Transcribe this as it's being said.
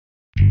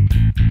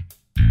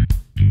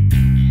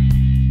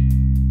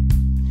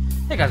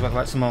guys, welcome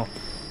back to some more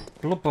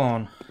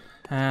Bloodborne.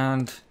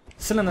 And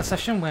still in the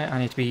session where I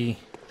need to be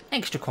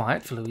extra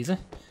quiet for Louisa,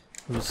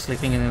 who's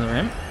sleeping in the other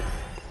room.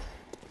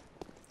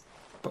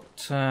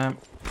 But,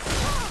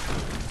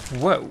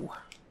 whoa.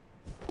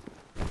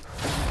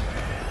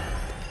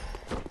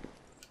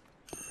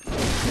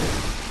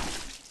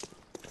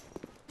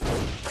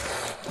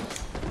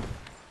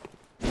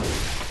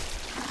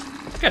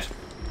 Good.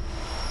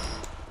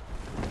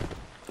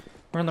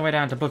 We're on the way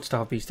down to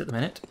Bloodborne Beast at the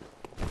minute.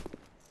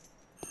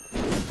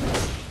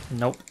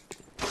 Nope.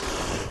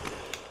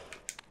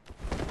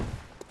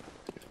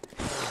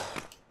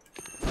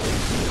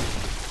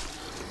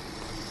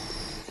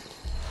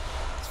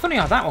 It's funny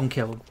how that one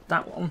killed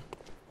that one,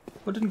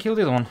 but didn't kill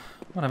the other one.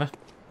 Whatever.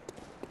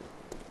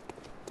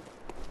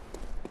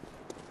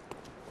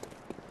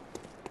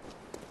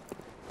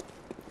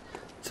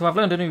 So I've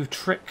learned a new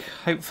trick,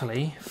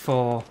 hopefully,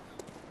 for,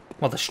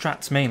 well, the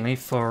strats mainly,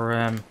 for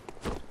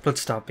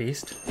Bloodborne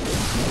Beast.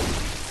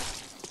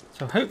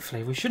 So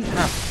hopefully we shouldn't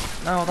have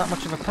that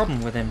much of a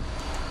problem with him.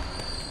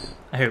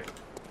 I hope.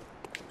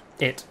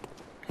 It.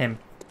 Him.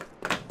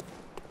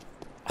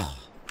 Oh.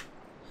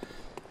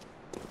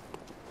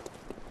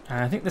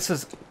 I think this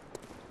is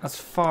as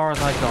far as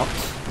I got.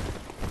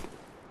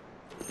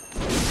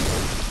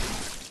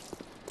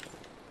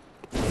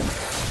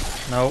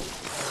 No.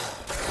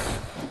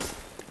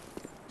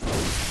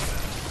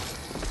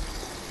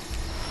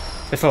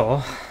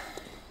 Before.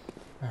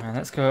 Alright,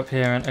 let's go up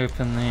here and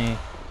open the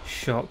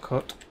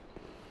shortcut.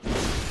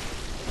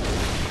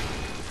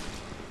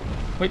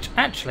 Which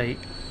actually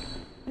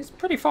is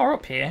pretty far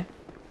up here.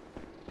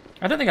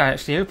 I don't think I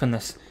actually opened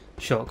this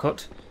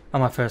shortcut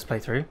on my first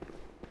playthrough.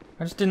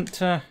 I just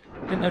didn't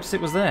notice it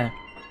was there.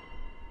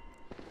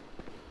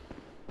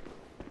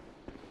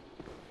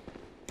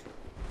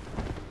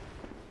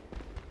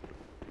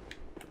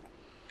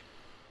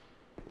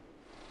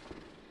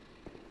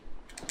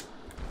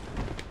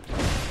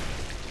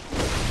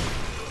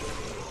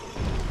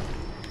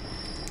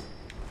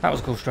 That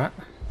was a cool strat.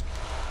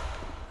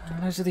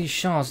 Those are these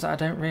shards that I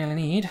don't really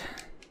need.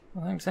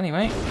 Well, thanks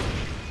anyway.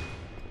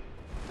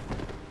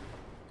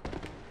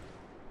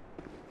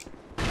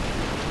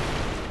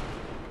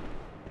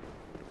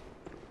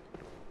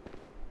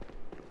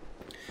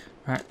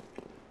 Right.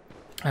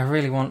 I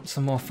really want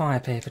some more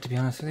fire paper, to be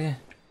honest with you.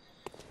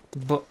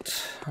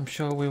 But I'm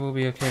sure we will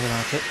be okay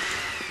without it.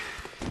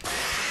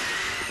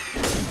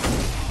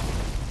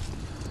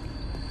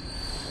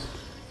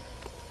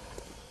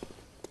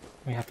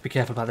 We have to be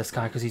careful about this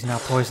guy because he's now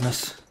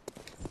poisonous.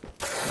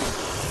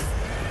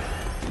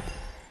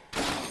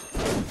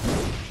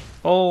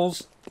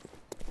 Balls.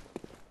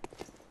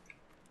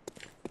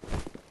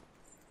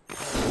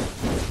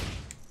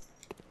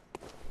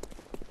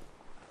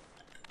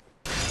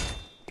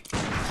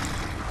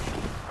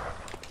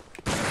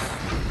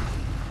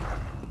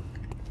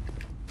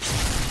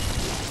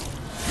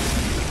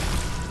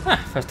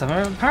 First time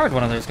I've ever powered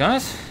one of those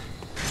guys.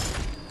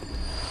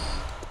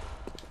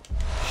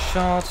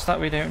 Shards that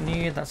we don't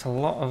need. That's a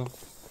lot of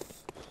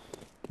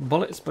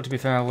bullets, but to be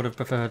fair, I would have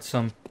preferred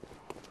some.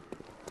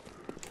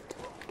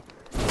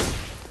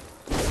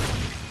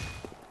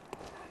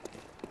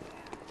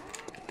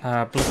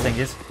 Blood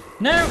fingers.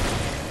 No!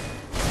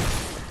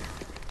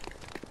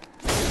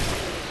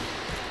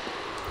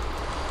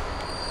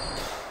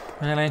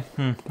 Really?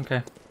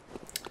 Okay.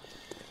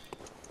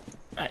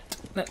 Right,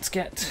 let's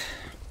get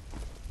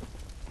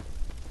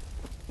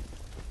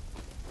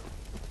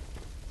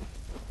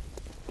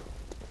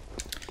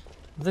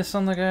this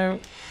on the go,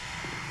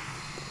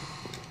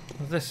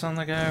 this on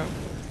the go,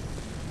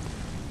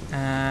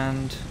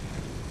 and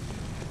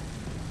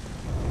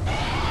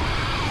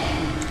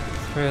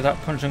throw that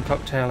punch and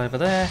cocktail over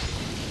there.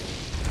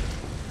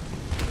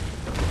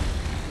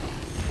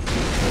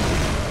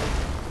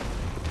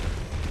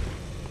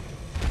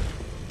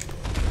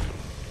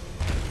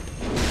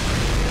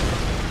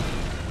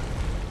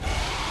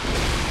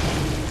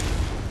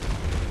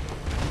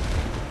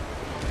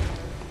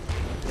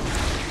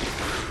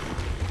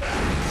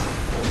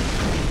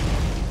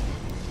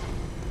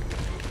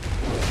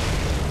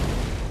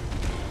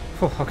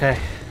 Oh, okay.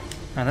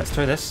 And let's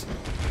throw this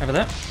over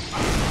there.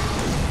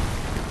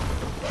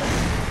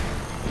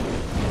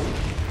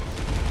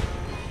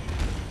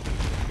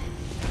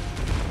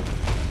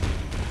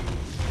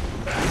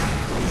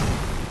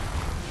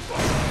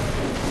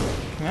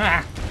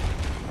 Ah!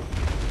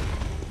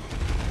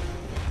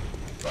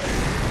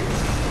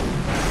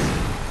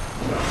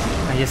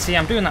 Now you see,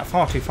 I'm doing that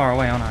far too far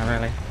away, aren't I,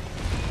 really?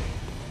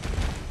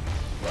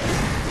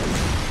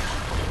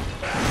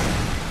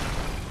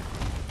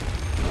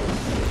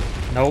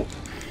 Nope.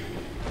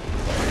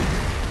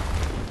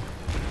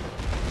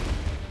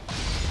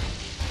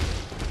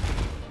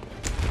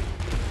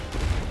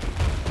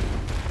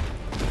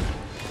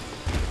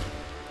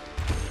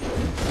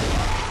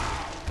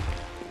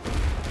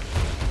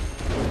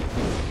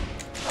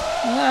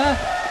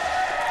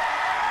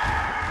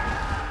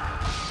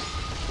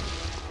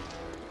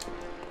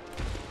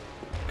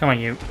 Come on,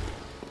 you.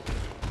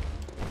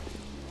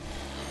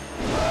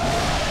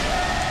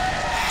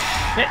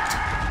 Shit.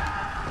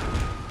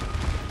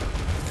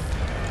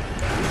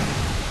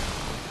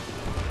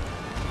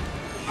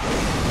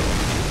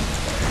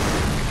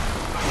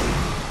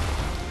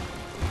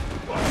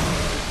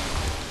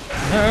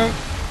 No.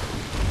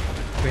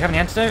 Do we have any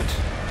antidote?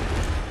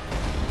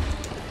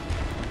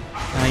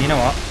 You know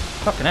what?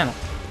 Fucking hell.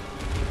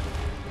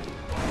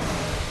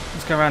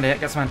 Let's go around here,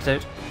 get some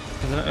antidote.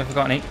 Because I don't know if we've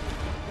got any.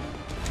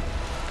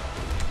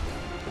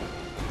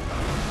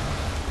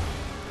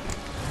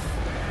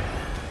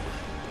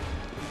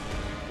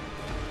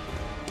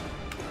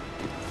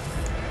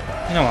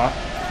 You know what?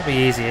 It'll be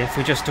easier if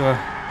we just do a...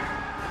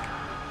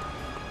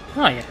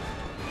 Oh yeah.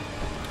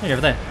 Oh, you're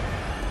over there.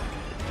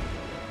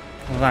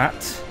 That.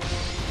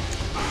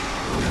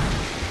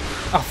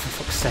 Oh, for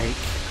fuck's sake.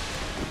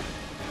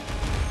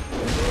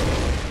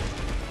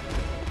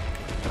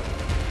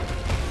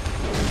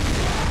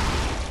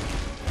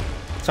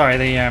 Sorry,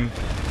 the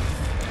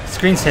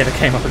screensaver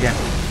came up again.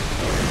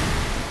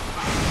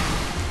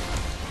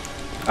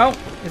 Oh,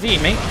 is he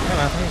eating me? Oh,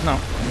 well, he's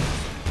not.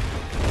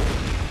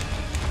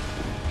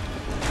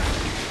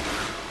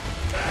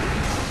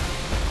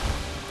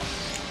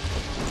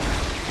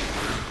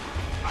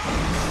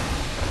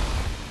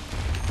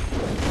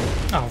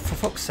 Oh, for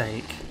fuck's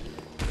sake.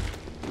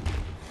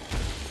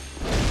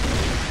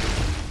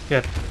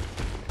 Good.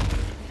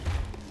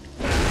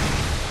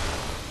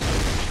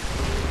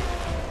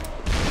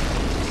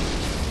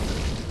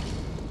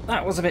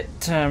 That was a bit,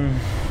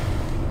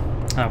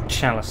 Oh,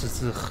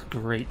 chalices. Ugh,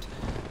 great.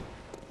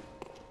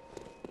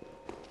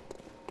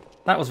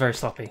 That was very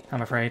sloppy,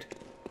 I'm afraid.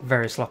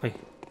 Very sloppy.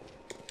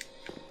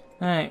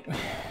 Right.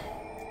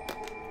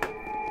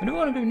 What do we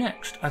want to do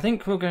next? I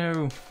think we'll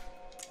go...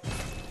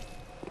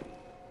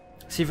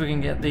 see if we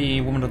can get the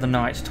Woman of the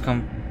Night to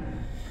come.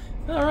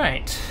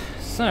 Alright,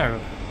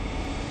 so...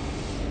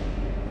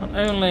 not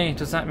only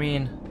does that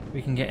mean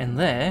we can get in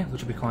there,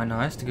 which would be quite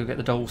nice, to go get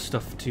the doll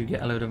stuff to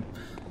get a load of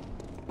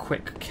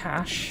quick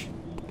cash,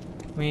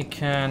 we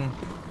can...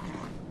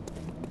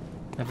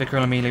 Vicar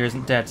Amelia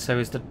isn't dead, so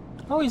is the...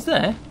 oh, he's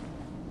there?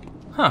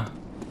 Huh.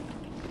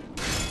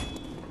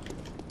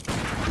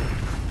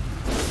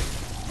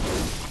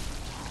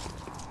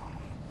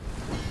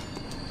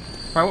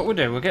 Right, what we'll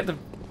do, we'll get the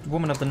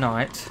Woman of the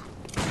Night.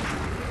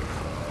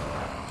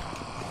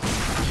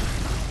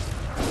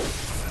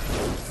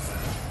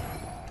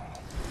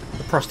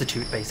 The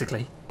prostitute,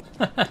 basically.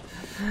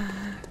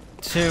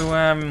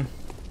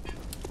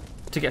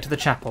 to get to the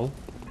chapel.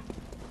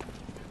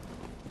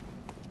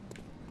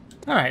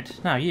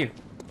 Alright, now you.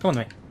 Come on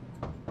with me.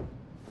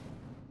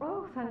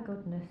 Oh, thank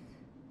goodness.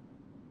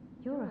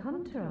 You're a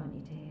hunter, aren't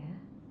you, dear?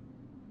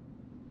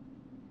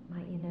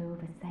 Might you know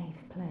of a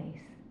safe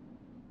place?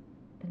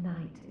 The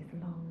night is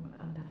long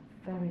and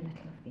very little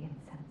of the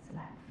incense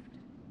left.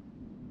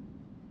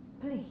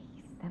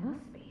 Please, there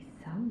must be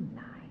some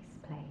nice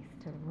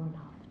place to run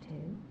off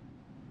to.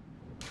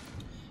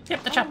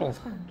 Yep, the chapel.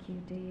 Thank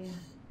you, dear.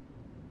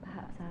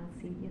 Perhaps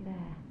I'll see you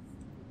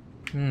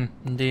there.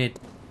 Indeed.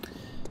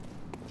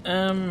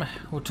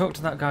 We'll talk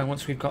to that guy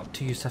once we've got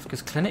to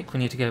Yusefka's clinic. We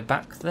need to go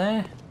back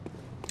there.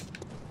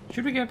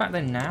 Should we go back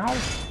there now?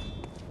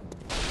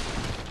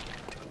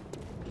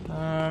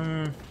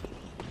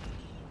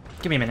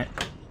 Give me a minute.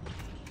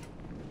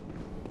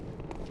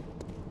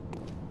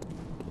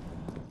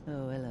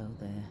 Oh, hello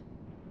there.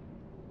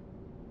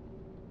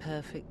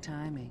 Perfect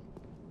timing.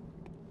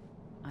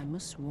 I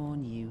must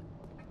warn you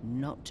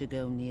not to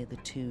go near the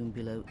tomb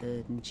below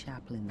Erden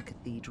Chapel in the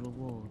Cathedral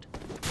Ward.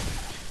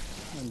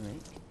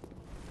 Henrik,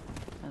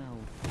 an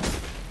old...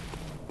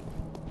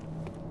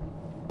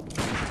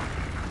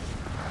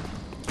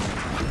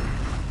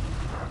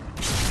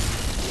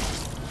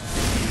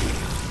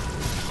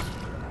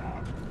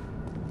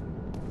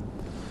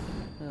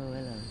 Oh,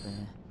 hello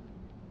there.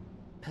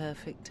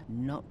 Perfect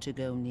not to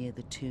go near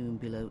the tomb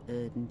below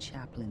Erden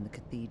Chapel in the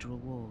Cathedral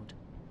Ward.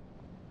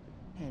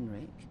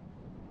 Henrik,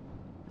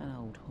 an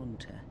old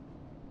hunter,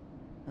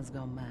 has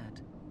gone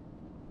mad.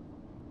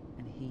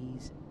 And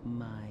he's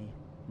my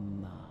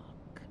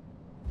mark.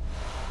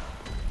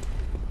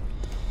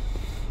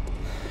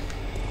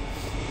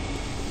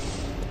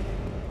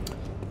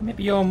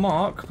 Maybe your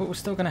mark, but we're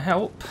still going to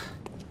help.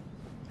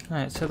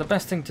 Alright, so the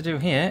best thing to do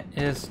here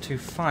is to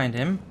find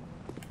him.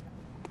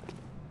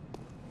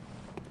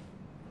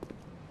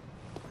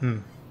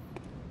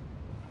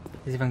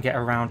 Is even get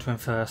around to him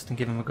first and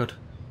give him a good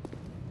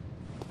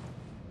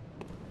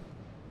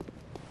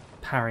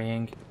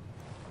parrying.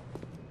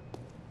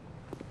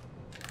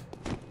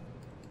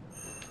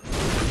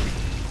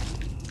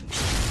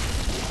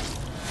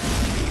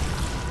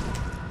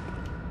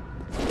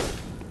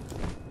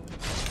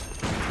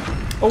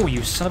 Oh,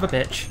 you son of a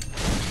bitch.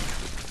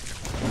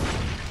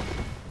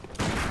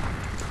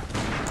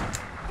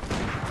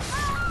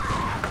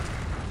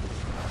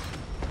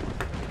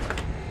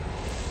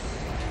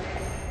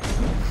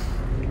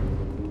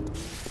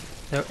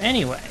 So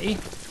anyway,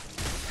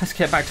 let's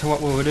get back to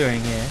what we were doing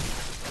here.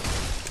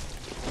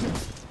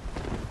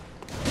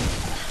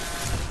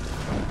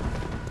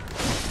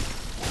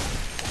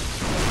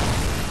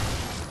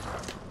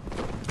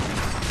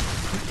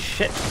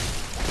 Shit.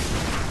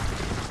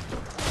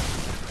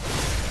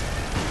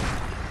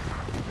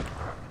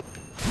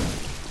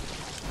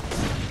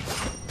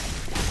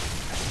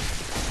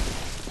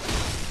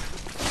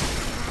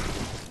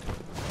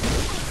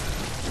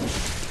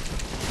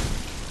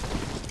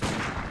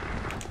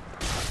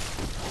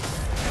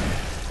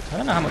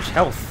 know how much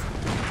health.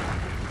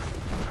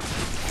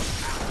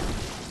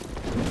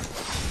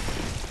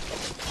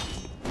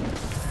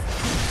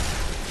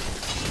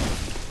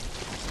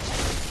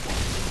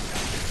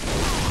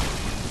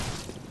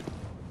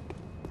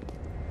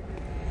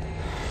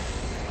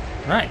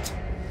 Right.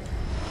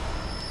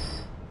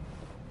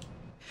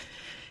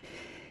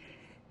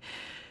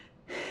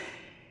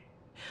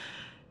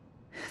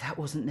 That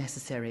wasn't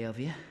necessary of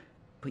you,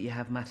 but you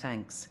have my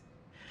thanks.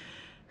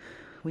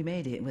 We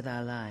made it with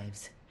our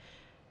lives.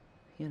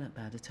 You're not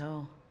bad at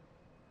all.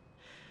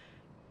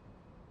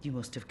 You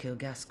must have killed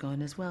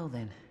Gascoigne as well,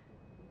 then.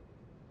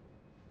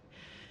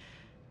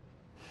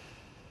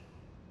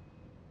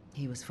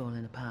 He was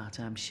falling apart,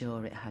 I'm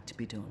sure it had to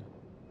be done.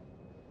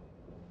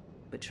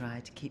 But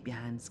try to keep your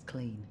hands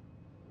clean.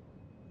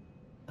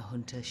 A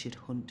hunter should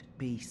hunt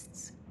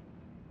beasts.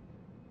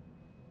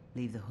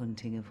 Leave the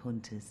hunting of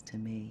hunters to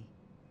me.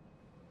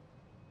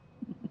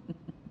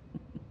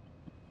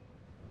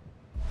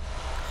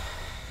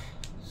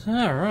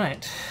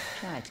 Alright.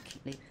 Try to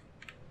keep it.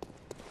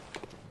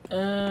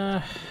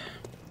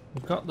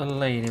 We've got the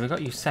lady, we've got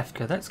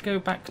Yusefka. Let's go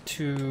back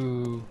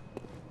to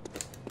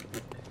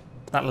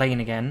that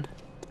lane again.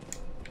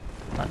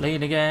 That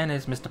lane again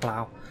is Mr.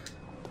 Plough.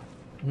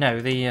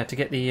 No, the to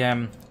get the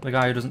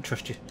guy who doesn't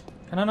trust you.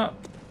 Can I not?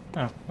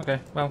 Oh, okay.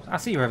 Well, I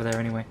see you over there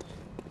anyway.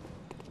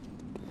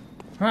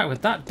 Right,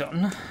 with that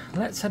done,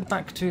 let's head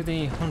back to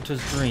the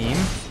Hunter's Dream.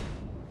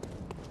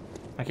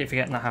 I keep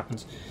forgetting that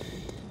happens.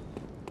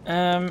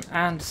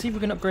 And see if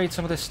we can upgrade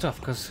some of this stuff,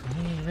 because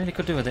we really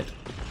could do with it,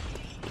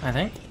 I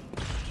think.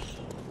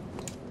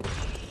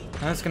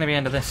 And that's going to be the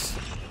end of this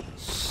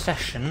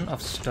session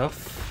of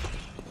stuff.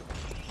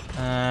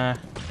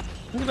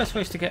 What's the best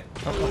ways to get...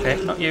 Oh,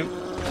 okay, not you.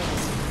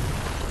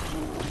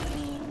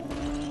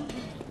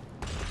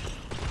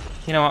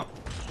 You know what?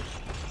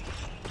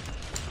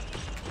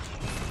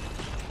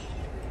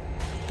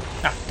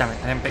 Ah, damn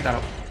it, I didn't pick that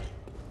up.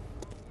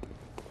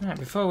 Right,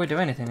 before we do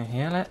anything in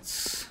here,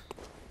 let's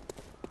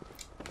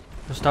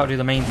start doing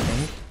the main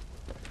thing.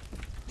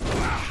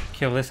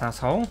 Kill this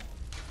asshole.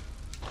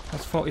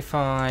 Let's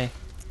fortify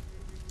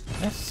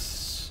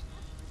this.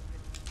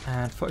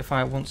 And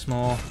fortify it once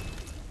more.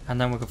 And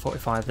then we can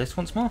fortify this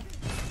once more.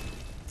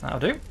 That'll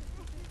do.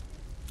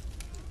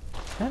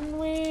 Can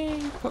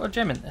we put a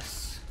gem in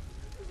this?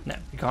 No,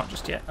 we can't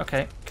just yet.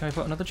 Okay, can we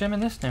put another gem in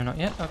this? No, not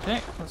yet.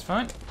 Okay, that's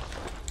fine.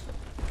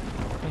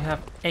 We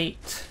have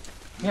 8.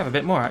 We have a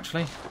bit more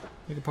actually.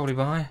 We could probably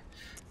buy.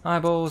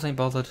 Eyeballs, ain't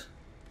bothered.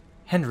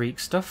 Henrique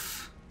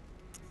stuff.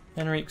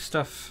 Henrique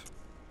stuff.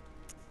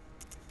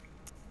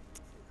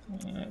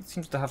 It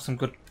seems to have some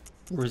good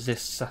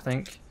resists, I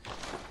think.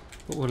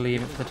 But we'll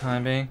leave it for the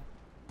time being.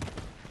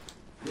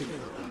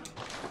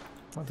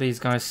 What do these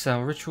guys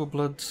sell? Ritual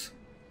bloods.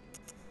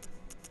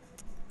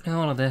 And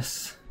all of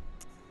this.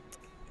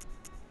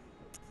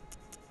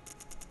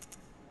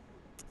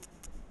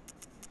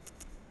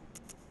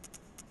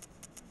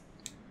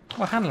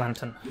 Oh, hand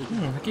lantern.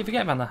 I keep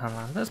forgetting about the hand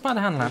lantern. Let's buy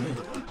the hand lantern.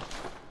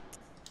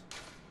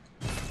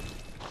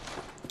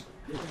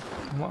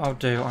 And what I'll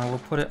do, I will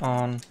put it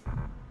on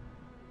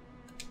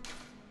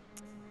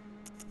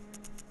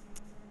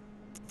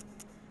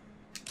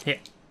here.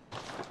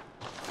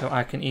 So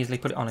I can easily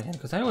put it on again,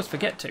 because I always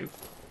forget to.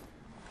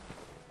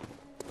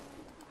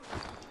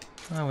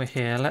 While we're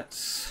here,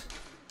 let's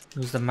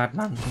use the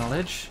Madman's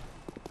knowledge.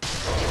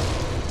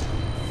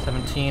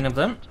 17 of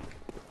them.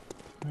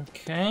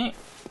 Okay.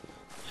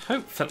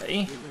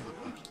 Hopefully,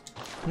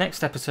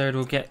 next episode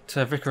we'll get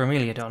Vicar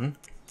Amelia done.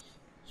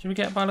 Should we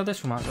get a bite of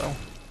this? We might as well.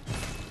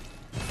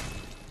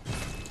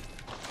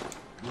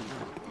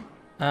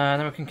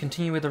 Then we can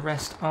continue with the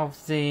rest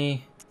of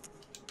the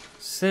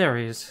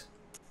series.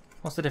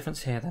 What's the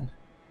difference here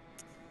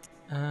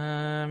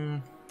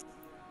then?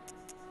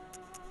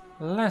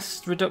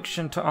 Less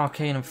reduction to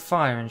arcane and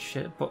fire and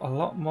shit, but a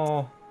lot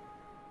more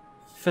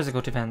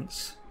physical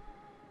defense.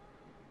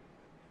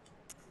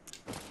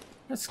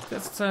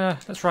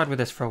 Let's ride with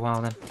this for a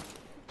while then.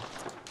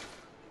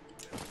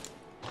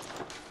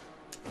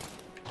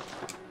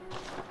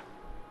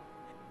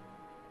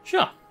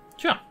 Sure.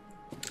 Do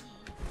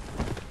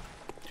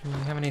we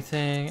have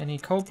anything? Any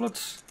cold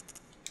bloods?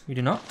 We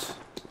do not.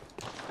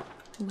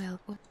 Well,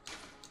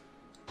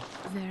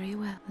 very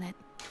well then.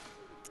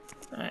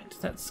 Right,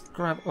 let's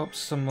grab up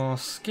some more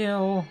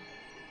skill.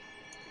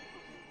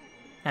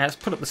 Let's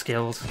put up the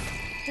skills.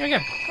 Here we go.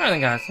 Alright then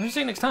guys, I'll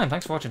see you next time.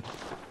 Thanks for watching.